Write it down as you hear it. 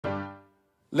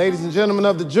Ladies and gentlemen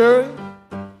of the jury,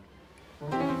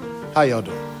 how y'all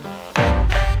doing?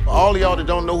 For all of y'all that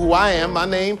don't know who I am, my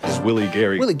name is Willie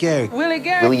Gary. Willie Gary. Willie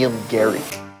Gary. William Gary.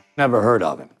 Never heard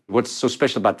of him. What's so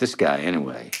special about this guy,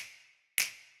 anyway?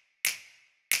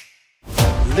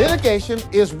 Litigation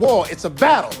is war. It's a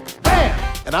battle.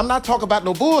 Bam! And I'm not talking about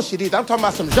no bullshit either. I'm talking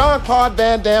about some Jean-Claude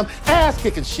Van Damme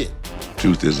ass-kicking shit.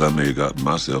 Truth is, I may have gotten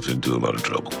myself into a lot of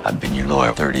trouble. I've been your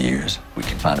lawyer 30 years. We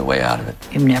can find a way out of it.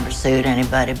 You've never sued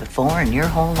anybody before in your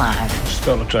whole life. This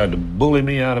fella tried to bully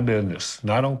me out of business, and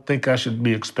I don't think I should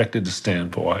be expected to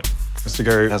stand for it. Mr.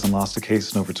 Gary hasn't lost a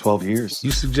case in over 12 years.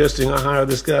 You suggesting I hire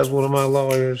this guy as one of my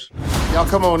lawyers? Y'all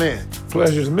come on in.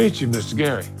 Pleasure to meet you, Mr.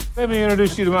 Gary. Let me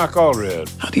introduce you to my comrade.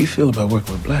 How do you feel about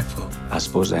working with black folk? I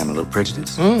suppose I am a little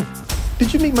prejudiced.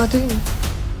 Did you meet my team?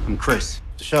 I'm Chris.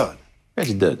 Deshaun.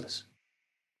 Reggie Douglas.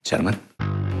 Gentlemen.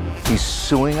 He's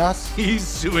suing us? He's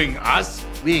suing us?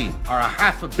 We are a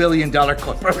 $500 million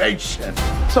corporation.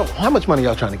 So, how much money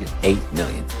y'all trying to get? $8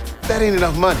 million. That ain't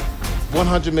enough money.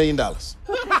 $100 million.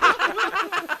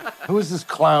 Who is this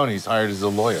clown he's hired as a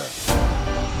lawyer?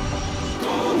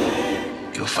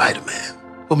 You're a fighter, man.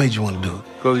 What made you want to do it?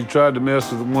 Because he tried to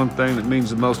mess with the one thing that means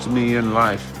the most to me in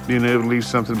life, being able to leave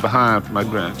something behind for my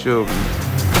grandchildren.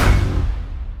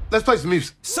 Let's play some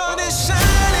music. Sun is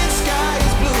shining, sky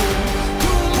is blue.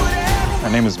 Her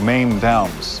name is Mame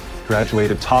Downs.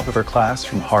 Graduated top of her class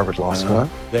from Harvard Law School.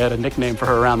 They had a nickname for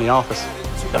her around the office.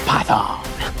 The Python.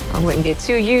 I wouldn't get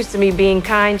too used to me being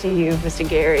kind to you, Mr.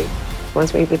 Gary.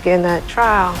 Once we begin that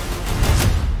trial,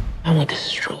 I will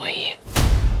destroy you.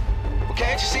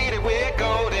 Can't you see that we're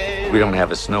golden? We don't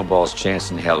have a snowball's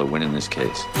chance in hell of winning this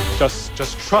case.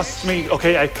 Just trust me,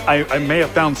 okay? I may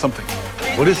have found something.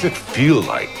 What does it feel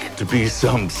like to be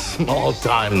some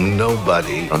small-time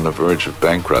nobody on the verge of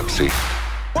bankruptcy?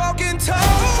 Walking tall.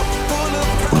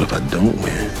 What if I don't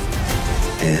win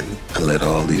and I let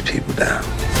all these people down?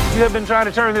 You have been trying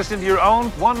to turn this into your own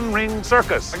one-ring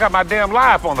circus. I got my damn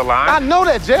life on the line. I know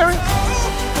that, Jerry.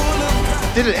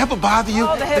 Did it ever bother you?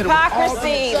 Oh, the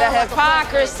hypocrisy, the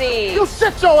hypocrisy. You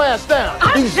sit your ass down.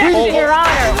 I'm judging, Your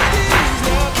Honor.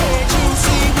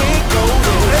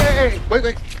 Hey,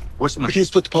 wait. What's my... We can't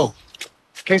split the pole.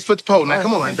 Can't split the pole now.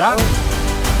 Come on, Doc.